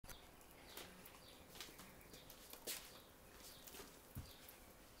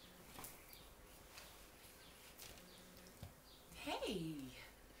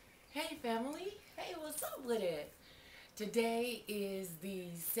family. Hey, what's up with it? Today is the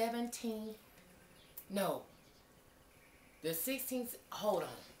 17th. No, the 16th. Hold on.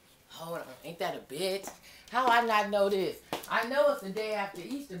 Ain't that a bitch? How I not know this? I know it's the day after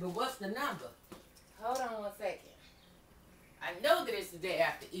Easter, but what's the number? Hold on 1 second. I know that it's the day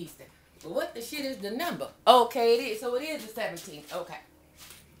after Easter, but what the shit is the number? Okay, it is. So it is the 17th. Okay.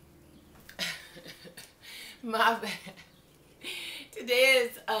 My bad. Today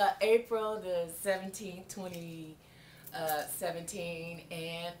is April the 17th, 2017,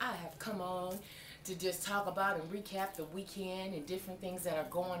 and I have come on to just talk about and recap the weekend and different things that are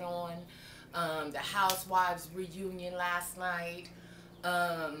going on. The Housewives reunion last night,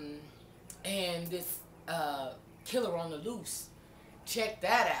 and this killer on the loose. Check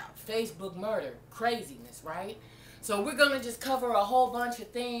that out. Facebook murder. Craziness, right? So we're going to just cover a whole bunch of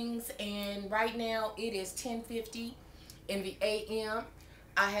things, and right now it is 10:50 in the a.m.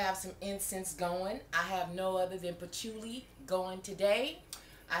 I have some incense going. I have no other than patchouli going today.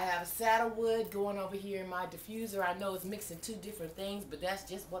 I have saddlewood going over here in my diffuser. I know it's mixing two different things, but that's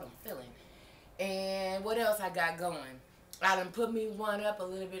just what I'm feeling. And what else I got going? I done put me one up a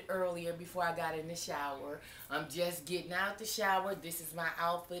little bit earlier before I got in the shower. I'm just getting out the shower. This is my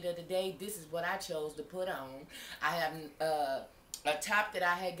outfit of the day. This is what I chose to put on. I have a top that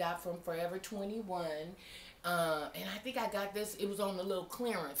I had got from Forever 21. And I think I got this. It was on the little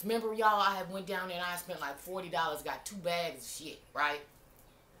clearance. Remember, y'all, I had went down there and I spent like $40. Got 2 bags of shit, right?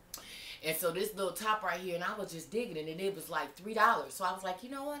 And so this little top right here, and I was just digging it, and it was like $3. So I was like,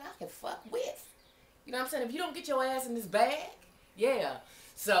 you know what? I can fuck with. You know what I'm saying? If you don't get your ass in this bag, yeah.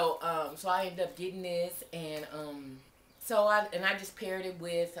 So so I ended up getting this, and so I just paired it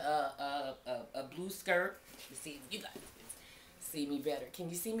with a blue skirt. You see, you guys see me better.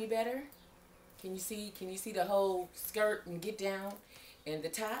 Can you see me better? Can you see the whole skirt and get down and the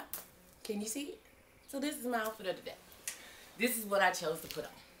top? Can you see it? So this is my outfit of the day. This is what I chose to put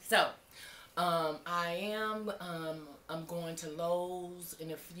on. So I'm going to Lowe's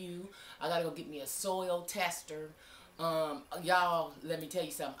in a few. I gotta go get me a soil tester. Y'all, let me tell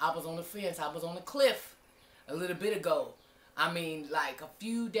you something. I was on the fence. I was on the cliff a little bit ago. I mean, like a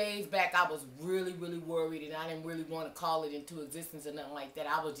few days back, I was really, really worried, and I didn't really want to call it into existence or nothing like that.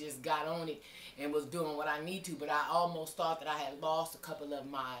 I was just got on it and was doing what I need to, but I almost thought that I had lost a couple of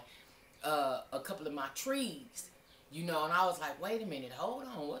my trees. You know, and I was like, wait a minute, hold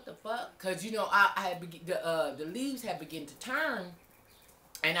on, what the fuck? Because, you know, I had the leaves had begun to turn,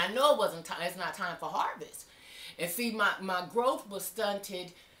 and I know it wasn't time. It's not time for harvest. And see, my growth was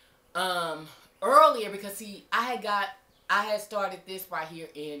stunted earlier because, see, I had started this right here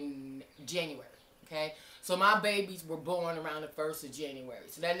in January, okay? So my babies were born around the 1st of January.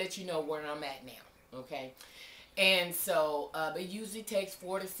 So that lets you know where I'm at now, okay? And so it usually takes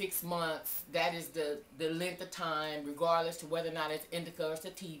 4 to 6 months. That is the length of time, regardless to whether or not it's indica or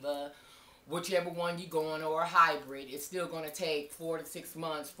sativa, whichever one you're going, or a hybrid. It's still going to take 4 to 6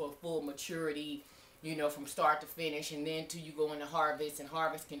 months for full maturity, you know, from start to finish, and then till you go into harvest. And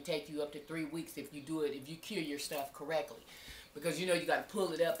harvest can take you up to 3 weeks if you cure your stuff correctly, because you know you got to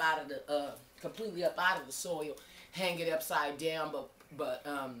pull it up out of the completely up out of the soil, hang it upside down, but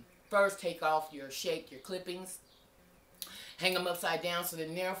first take off your clippings, hang them upside down, so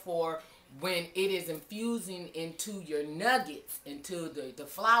then therefore when it is infusing into your nuggets, into the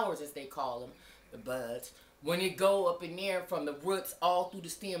flowers as they call them, the buds, when it go up in there from the roots all through the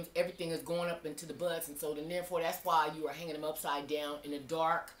stems, everything is going up into the buds, and so then therefore that's why you are hanging them upside down in a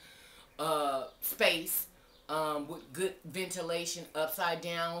dark space with good ventilation, upside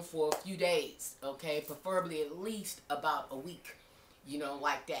down for a few days, okay, preferably at least about a week. You know,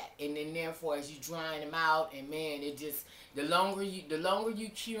 like that. And then therefore as you drying them out, and man, it just, the longer you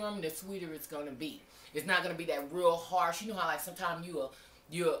cure them, the sweeter it's gonna be. It's not gonna be that real harsh. You know how like sometimes you'll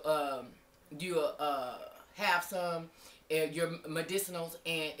have some your medicinals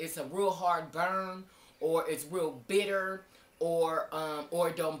and it's a real hard burn, or it's real bitter, or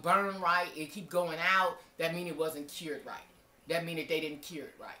it don't burn right, it keep going out. That means it wasn't cured right. That means that they didn't cure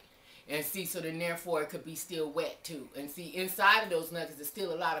it right. And see, so then therefore it could be still wet too. And see, inside of those nuggets there's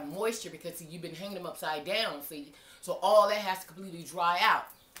still a lot of moisture, because see, you've been hanging them upside down, see. So all that has to completely dry out.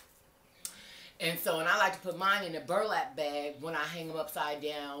 And so, and I like to put mine in a burlap bag when I hang them upside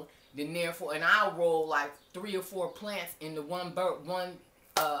down. Then therefore, and I'll roll like 3 or 4 plants into one,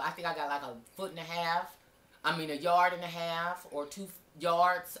 I think I got like a yard and a half or 2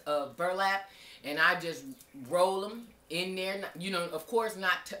 yards of burlap. And I just roll them in there, you know, of course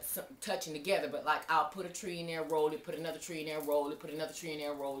not touching together, but like I'll put a tree in there, roll it, put another tree in there, roll it, put another tree in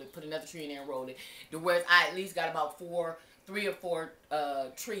there, roll it, put another tree in there, roll it. To where I at least got about 4 3 or 4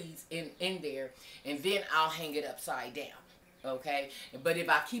 trees in there, and then I'll hang it upside down. Okay, but if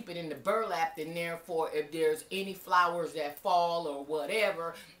I keep it in the burlap, then therefore if there's any flowers that fall or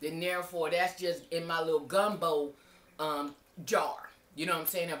whatever, then therefore that's just in my little gumbo jar. You know what I'm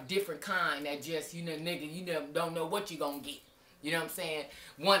saying? Of different kind that just, you know, nigga, you don't know what you're gonna get. You know what I'm saying?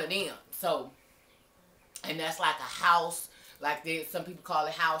 One of them. So, and that's like a house, like some people call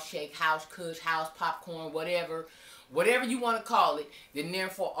it house shake, house kush, house popcorn, whatever. Whatever you want to call it, then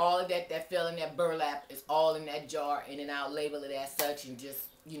therefore all of that fell in that burlap is all in that jar, and then I'll label it as such and just,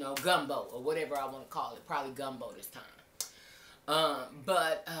 you know, gumbo or whatever I want to call it. Probably gumbo this time.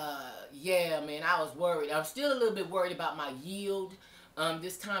 Yeah, man, I was worried. I'm still a little bit worried about my yield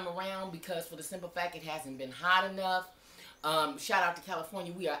this time around, because for the simple fact it hasn't been hot enough. Shout out to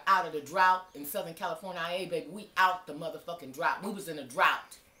California. We are out of the drought. In Southern California, hey, baby, we out the motherfucking drought. We was in a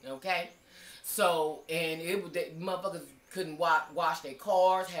drought, okay? So, and motherfuckers couldn't wash their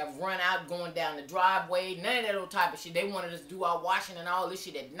cars, have run out going down the driveway, none of that old type of shit. They wanted us to do our washing and all this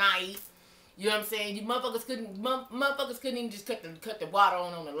shit at night. You know what I'm saying? You motherfuckers couldn't even just cut the water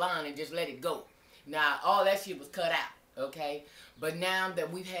on the line and just let it go. Now, all that shit was cut out, okay? But now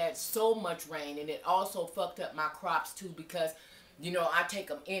that we've had so much rain, and it also fucked up my crops too, because, you know, I take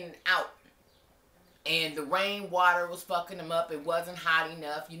them in and out. And the rainwater was fucking them up. It wasn't hot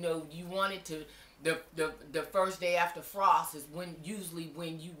enough. You know, you wanted to, the first day after frost is usually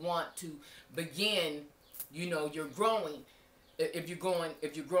when you want to begin, you know, your growing. If you're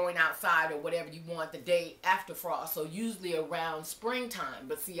growing outside or whatever, you want the day after frost. So usually around springtime.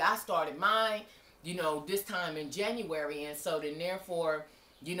 But see, I started mine, you know, this time in January, and so then therefore,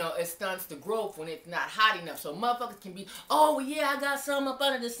 you know, it stunts the growth when it's not hot enough. So motherfuckers can be, oh yeah, I got some up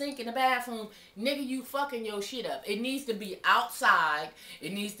under the sink in the bathroom. Nigga, you fucking your shit up. It needs to be outside.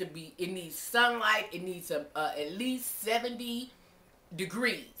 It needs sunlight. It needs at least 70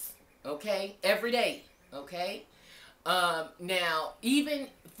 degrees, okay, every day, okay? Now, even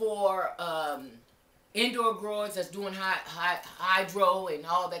for indoor growers that's doing hydro and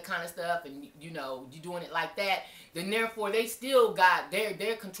all that kind of stuff, and you know, you doing it like that, then therefore they still got,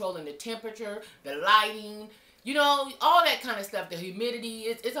 they're controlling the temperature, the lighting, you know, all that kind of stuff, the humidity.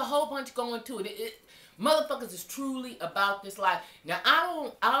 It's a whole bunch going to it. Motherfuckers is truly about this life. Now,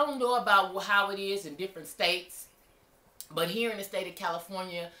 I don't know about how it is in different states, but here in the state of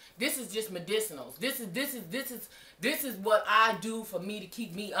California, this is just medicinals. This is what I do for me to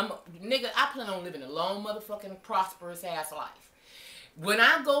keep me. Nigga, I plan on living a long motherfucking prosperous ass life. When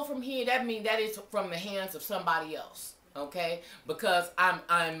I go from here, that means that is from the hands of somebody else, okay? Because I'm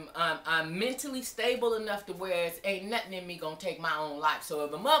mentally stable enough to where it ain't nothing in me gonna take my own life. So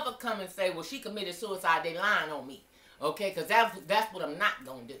if a motherfucker come and say, well, she committed suicide, they lying on me, okay? Because that's what I'm not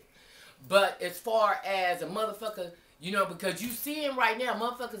gonna do. But as far as a motherfucker, you know, because you seeing right now,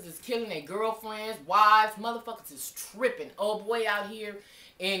 motherfuckers is killing their girlfriends, wives, motherfuckers is tripping. Old boy out here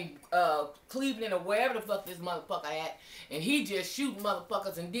in Cleveland or wherever the fuck this motherfucker at, and he just shooting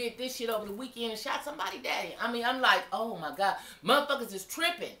motherfuckers and did this shit over the weekend and shot somebody daddy. I mean, I'm like, oh my God, motherfuckers is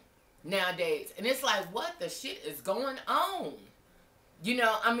tripping nowadays. And it's like, what the shit is going on? You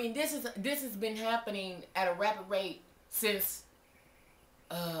know, I mean, this has been happening at a rapid rate since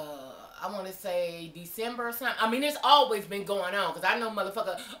I want to say December or something. I mean, it's always been going on. Because I know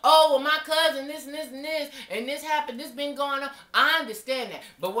motherfucker, oh, well, my cousin, this and this and this, and this happened, this been going on. I understand that.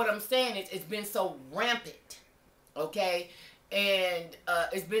 But what I'm saying is it's been so rampant, okay? And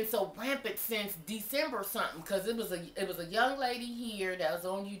it's been so rampant since December or something. Because it was a young lady here that was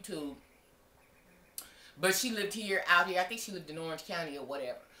on YouTube. But she lived out here. I think she lived in Orange County or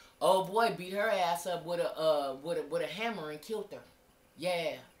whatever. Oh, boy, beat her ass up with a hammer and killed her.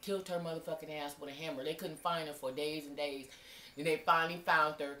 Yeah, killed her motherfucking ass with a hammer. They couldn't find her for days and days. Then they finally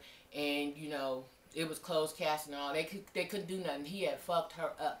found her, and you know, it was closed cast and all. They couldn't do nothing. He had fucked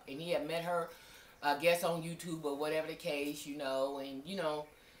her up, and he had met her, I guess, on YouTube or whatever the case, you know. And you know,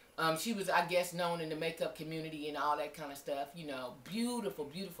 she was, I guess, known in the makeup community and all that kind of stuff. You know, beautiful,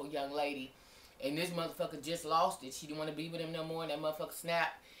 beautiful young lady. And this motherfucker just lost it. She didn't want to be with him no more, and that motherfucker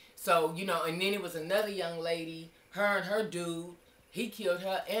snapped. So you know, and then it was another young lady, her and her dude. He killed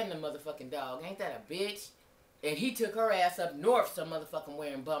her and the motherfucking dog. Ain't that a bitch? And he took her ass up north some motherfucking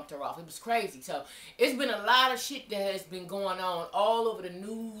way and bumped her off. It was crazy. So, it's been a lot of shit that has been going on all over the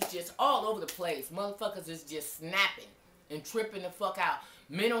news, just all over the place. Motherfuckers is just snapping and tripping the fuck out.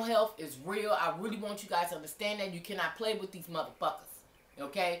 Mental health is real. I really want you guys to understand that. You cannot play with these motherfuckers.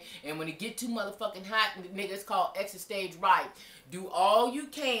 Okay? And when it get too motherfucking hot, nigga, it's called exit stage right. Do all you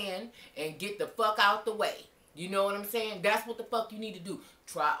can and get the fuck out the way. You know what I'm saying? That's what the fuck you need to do.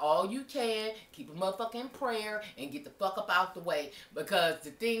 Try all you can, keep a motherfucker in prayer, and get the fuck up out the way. Because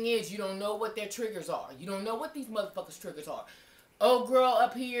the thing is, you don't know what their triggers are. You don't know what these motherfuckers' triggers are. Old girl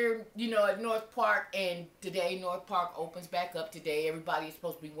up here, you know, at North Park, and today North Park opens back up today. Everybody is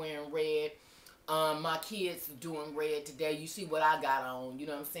supposed to be wearing red. My kids are doing red today. You see what I got on, you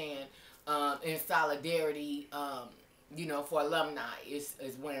know what I'm saying? In solidarity, you know, for alumni is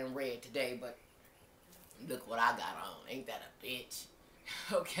wearing red today, but look what I got on. Ain't that a bitch?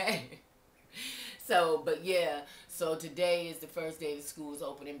 Okay. So, but yeah, so today is the first day the school is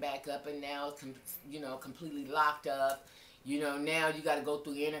opening back up, and now it's, you know, completely locked up. You know, now you got to go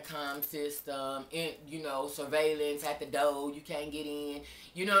through the intercom system, you know, surveillance at the door. You can't get in.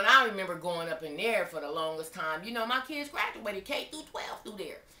 You know, and I remember going up in there for the longest time. You know, my kids graduated K through 12 through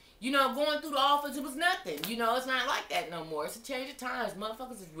there. You know, going through the office, it was nothing. You know, it's not like that no more. It's a change of times.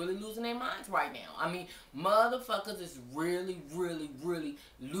 Motherfuckers is really losing their minds right now. I mean, motherfuckers is really, really, really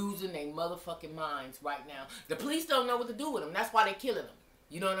losing their motherfucking minds right now. The police don't know what to do with them. That's why they're killing them.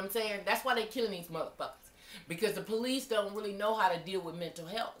 You know what I'm saying? That's why they're killing these motherfuckers. Because the police don't really know how to deal with mental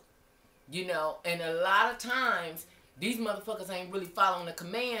health. You know, and a lot of times, these motherfuckers ain't really following the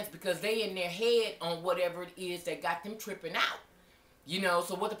commands because they in their head on whatever it is that got them tripping out. You know,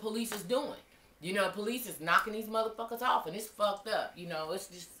 so what the police is doing. You know, police is knocking these motherfuckers off, and it's fucked up. You know, it's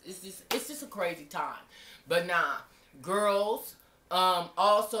just a crazy time. But nah, girls,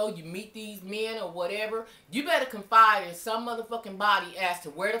 also, you meet these men or whatever, you better confide in some motherfucking body as to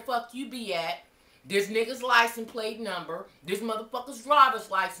where the fuck you be at. This nigga's license plate number, this motherfucker's driver's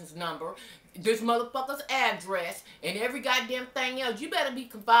license number, this motherfucker's address, and every goddamn thing else. You better be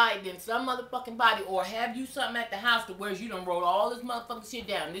confided in some motherfucking body, or have you something at the house to where you done wrote all this motherfucking shit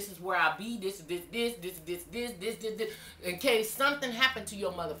down. This is where I be, this, in case something happened to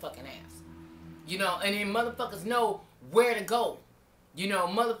your motherfucking ass. You know, and then motherfuckers know where to go. You know,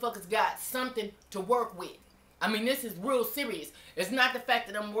 motherfuckers got something to work with. I mean, this is real serious. It's not the fact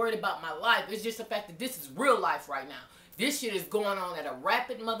that I'm worried about my life. It's just the fact that this is real life right now. This shit is going on at a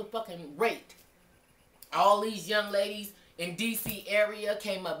rapid motherfucking rate. All these young ladies in D.C. area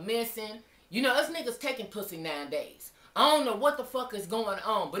came up missing. You know, this nigga's taking pussy nowadays. I don't know what the fuck is going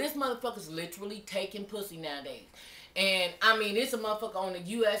on, but this motherfucker's literally taking pussy nowadays. And, I mean, it's a motherfucker on the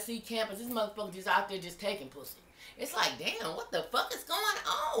USC campus. This motherfucker just out there just taking pussy. It's like, damn, what the fuck is going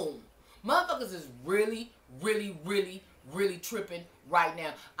on? Motherfuckers is really, really, really, really tripping right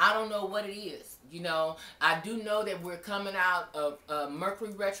now. I don't know what it is. You know, I do know that we're coming out of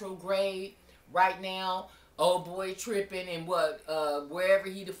Mercury retrograde right now. Old boy tripping and what, wherever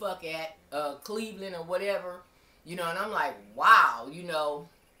he the fuck at, Cleveland or whatever. You know, and I'm like, wow, you know,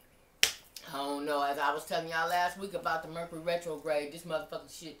 I don't know. As I was telling y'all last week about the Mercury retrograde, this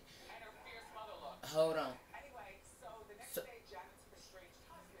motherfucking shit. Hold on.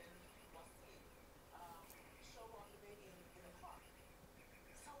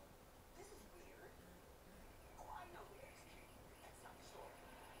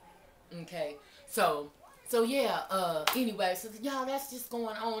 Okay, so yeah, anyway, so y'all, that's just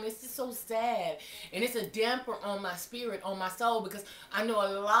going on. It's just so sad, and it's a damper on my spirit, on my soul, because I know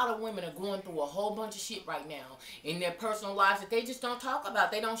a lot of women are going through a whole bunch of shit right now in their personal lives that they just don't talk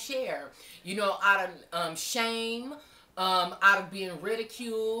about, they don't share, you know, out of shame, out of being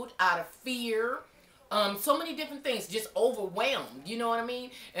ridiculed, out of fear, so many different things, just overwhelmed, you know what I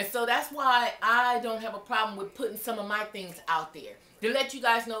mean? And so that's why I don't have a problem with putting some of my things out there. To let you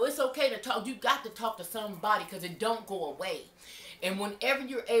guys know it's okay to talk. You got to talk to somebody because it don't go away. And whenever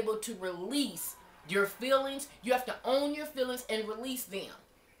you're able to release your feelings, you have to own your feelings and release them.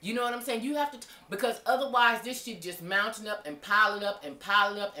 You know what I'm saying? You have to, because otherwise this shit just mounting up and piling up and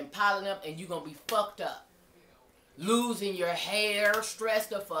piling up and piling up, and you're going to be fucked up. Losing your hair, stressed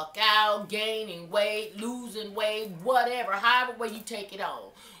the fuck out, gaining weight, losing weight, whatever, however way you take it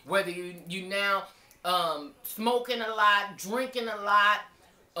on. Whether you now smoking a lot, drinking a lot,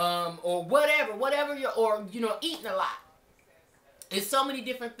 or whatever you're, or, you know, eating a lot. It's so many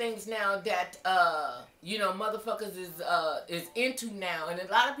different things now that, you know, motherfuckers is into now. And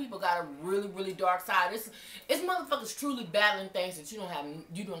a lot of people got a really, really dark side. It's motherfuckers truly battling things that you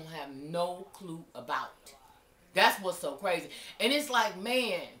don't have no clue about. That's what's so crazy. And it's like,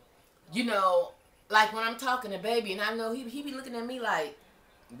 man, you know, like when I'm talking to baby, and I know he be looking at me like,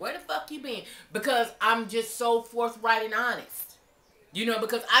 where the fuck you been? Because I'm just so forthright and honest. You know,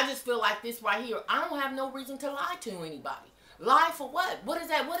 because I just feel like this right here. I don't have no reason to lie to anybody. Lie for what? What is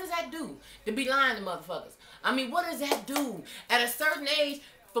that? What does that do? To be lying to motherfuckers. I mean, what does that do? At a certain age,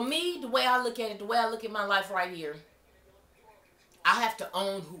 for me, the way I look at it, the way I look at my life right here, I have to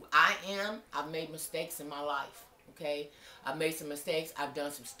own who I am. I've made mistakes in my life. Okay, I've made some mistakes. I've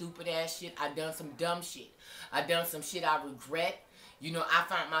done some stupid ass shit. I've done some dumb shit. I've done some shit I regret. You know, I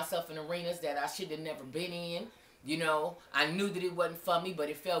found myself in arenas that I should have never been in. You know, I knew that it wasn't for me, but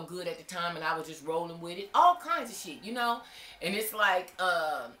it felt good at the time, and I was just rolling with it. All kinds of shit, you know. And it's like,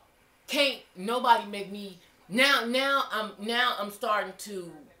 can't nobody make me now. I'm starting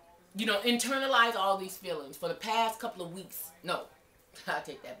to, you know, internalize all these feelings. For the past couple of weeks, no, I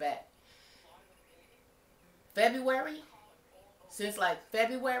take that back. February, since like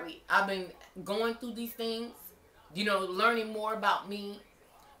February, I've been going through these things, you know, learning more about me,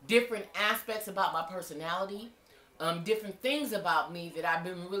 different aspects about my personality, different things about me that I've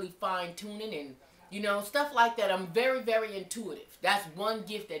been really fine tuning and, you know, stuff like that. I'm very, very intuitive. That's one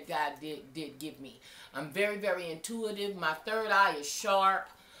gift that God did give me. I'm very, very intuitive. My third eye is sharp.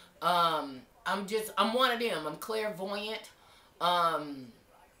 I'm one of them. I'm clairvoyant. I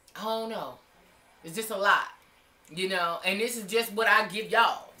don't know. It's just a lot. You know, and this is just what I give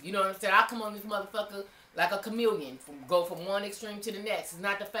y'all. You know what I'm saying? I come on this motherfucker like a chameleon, go from one extreme to the next. It's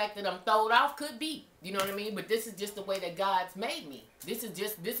not the fact that I'm throwed off, could be. You know what I mean? But this is just the way that God's made me. This is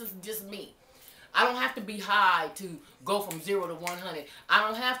just me. I don't have to be high to go from 0 to 100. I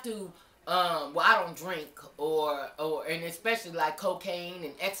don't have to. Well, I don't drink and especially like cocaine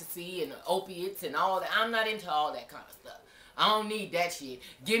and ecstasy and opiates and all that. I'm not into all that kind of stuff. I don't need that shit.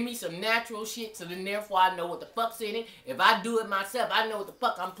 Give me some natural shit so then therefore I know what the fuck's in it. If I do it myself, I know what the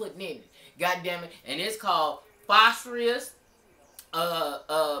fuck I'm putting in it. God damn it. And it's called phosphorus,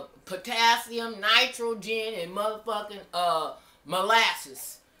 potassium, nitrogen, and motherfucking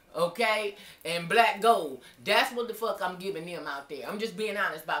molasses. Okay? And black gold. That's what the fuck I'm giving them out there. I'm just being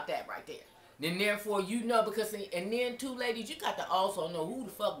honest about that right there. Then therefore you know, because and then too, ladies, you got to also know who the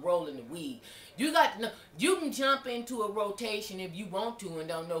fuck rolling the weed. You got to know. You can jump into a rotation if you want to and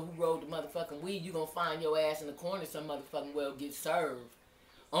don't know who rolled the motherfucking weed. You gonna find your ass in the corner some motherfucking well get served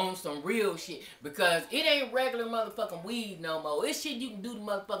on some real shit, because it ain't regular motherfucking weed no more. It's shit you can do to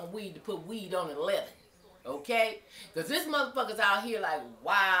motherfucking weed to put weed on 11. Okay? Because this motherfucker's out here like,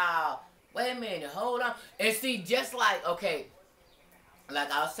 wow, wait a minute, hold on. And see, just like, okay,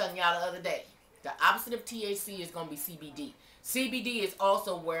 like I was telling y'all the other day, the opposite of THC is going to be CBD. CBD is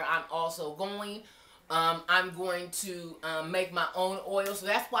also where I'm also going. I'm going to make my own oil. So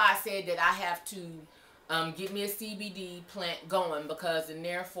that's why I said that I have to get me a CBD plant going, because then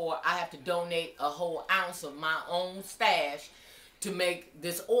therefore I have to donate a whole ounce of my own stash to make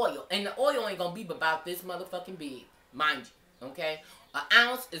this oil. And the oil ain't going to be about this motherfucking big, mind you. Okay? An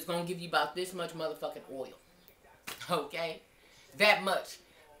ounce is going to give you about this much motherfucking oil. Okay? That much.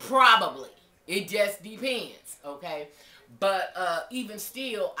 Probably. It just depends. Okay? But even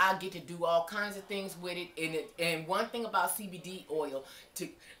still, I get to do all kinds of things with it. And one thing about CBD oil, to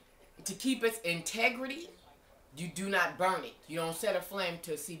keep its integrity, you do not burn it. You don't set a flame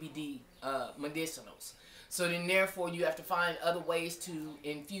to CBD medicinals. So then therefore you have to find other ways to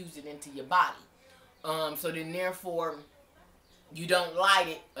infuse it into your body. So then therefore you don't light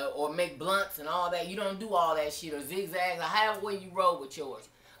it or make blunts and all that. You don't do all that shit or zigzags or however way you roll with yours.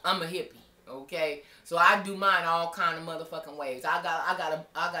 I'm a hippie. Okay, so I do mine all kind of motherfucking ways. I got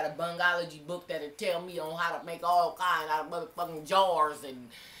a bungology book that'll tell me on how to make all kind out of motherfucking jars and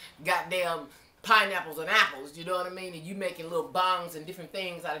goddamn pineapples and apples. You know what I mean? And you making little bongs and different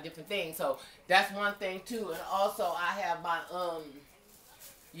things out of different things. So that's one thing too. And also I have my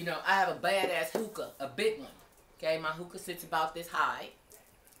you know, I have a badass hookah, a big one. Okay, my hookah sits about this high,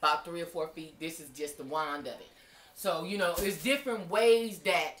 about 3 or 4 feet. This is just the wand of it. So you know, it's different ways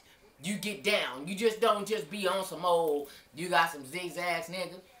that you get down. You just don't just be on some old, you got some zigzags,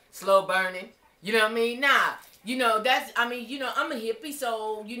 nigga, slow burning. You know what I mean? Nah. You know, that's, I mean, you know, I'm a hippie,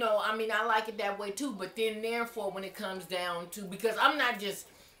 so, you know, I mean, I like it that way too. But then, therefore, when it comes down to, because I'm not just,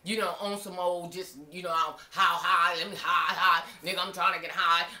 you know, on some old, just, you know, how high, let me high, nigga, I'm trying to get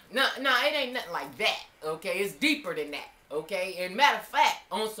high. No, it ain't nothing like that, okay? It's deeper than that, okay? And matter of fact,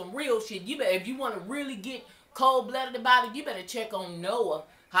 on some real shit, you better, if you want to really get cold-blooded about it, you better check on Noah.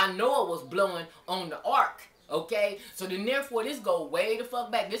 How Noah was blowing on the ark, okay? So then therefore this go way the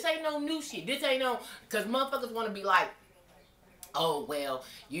fuck back. This ain't no new shit. This ain't no, because motherfuckers want to be like, oh, well,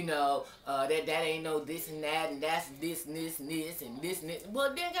 you know, that ain't no this and that, and that's this and this and this and this and this.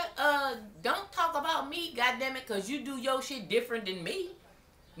 Well, then, don't talk about me, goddammit, because you do your shit different than me.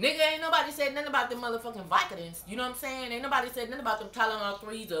 Nigga, ain't nobody said nothing about them motherfucking Vicodins. You know what I'm saying? Ain't nobody said nothing about them Tylenol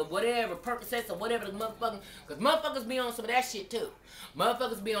 3s or whatever, Percocets or whatever the motherfucking... Because motherfuckers be on some of that shit too.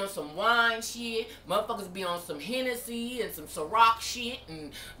 Motherfuckers be on some wine shit. Motherfuckers be on some Hennessy and some Ciroc shit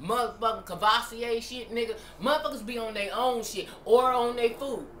and motherfucking Cavassier shit, nigga. Motherfuckers be on their own shit or on their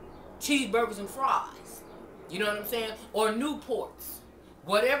food. Cheeseburgers and fries. You know what I'm saying? Or Newports.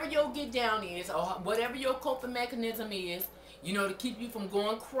 Whatever your get down is or whatever your coping mechanism is, you know, to keep you from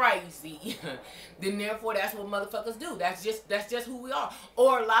going crazy, then therefore that's what motherfuckers do. That's just who we are.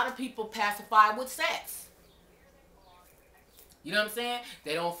 Or a lot of people pacify with sex. You know what I'm saying?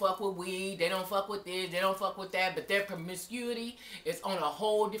 They don't fuck with weed, they don't fuck with this, they don't fuck with that, but their promiscuity is on a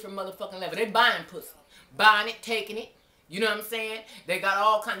whole different motherfucking level. They buying pussy. Buying it, taking it. You know what I'm saying? They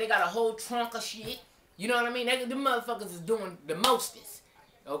got they got a whole trunk of shit. You know what I mean? The motherfuckers is doing the mostest.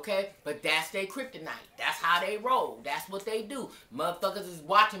 Okay, but that's their kryptonite. That's how they roll. That's what they do. Motherfuckers is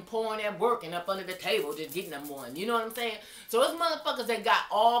watching porn at work and up under the table just getting them one. You know what I'm saying? So it's motherfuckers that got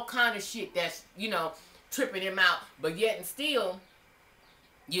all kind of shit that's, you know, tripping them out. But yet and still,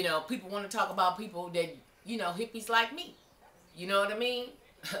 you know, people want to talk about people that, you know, hippies like me. You know what I mean?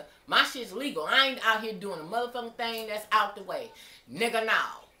 My shit's legal. I ain't out here doing a motherfucking thing that's out the way. Nigga,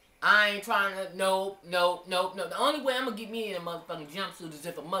 now. I ain't trying to, no. The only way I'm going to get me in a motherfucking jumpsuit is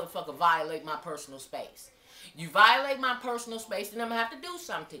if a motherfucker violate my personal space. You violate my personal space, then I'm going to have to do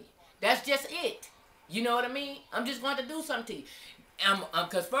something to you. That's just it. You know what I mean? I'm just going to do something to you.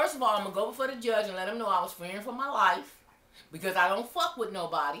 Because first of all, I'm going to go before the judge and let him know I was fearing for my life. Because I don't fuck with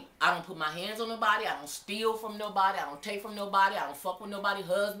nobody. I don't put my hands on nobody. I don't steal from nobody. I don't take from nobody. I don't fuck with nobody,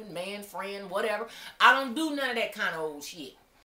 husband, man, friend, whatever. I don't do none of that kind of old shit.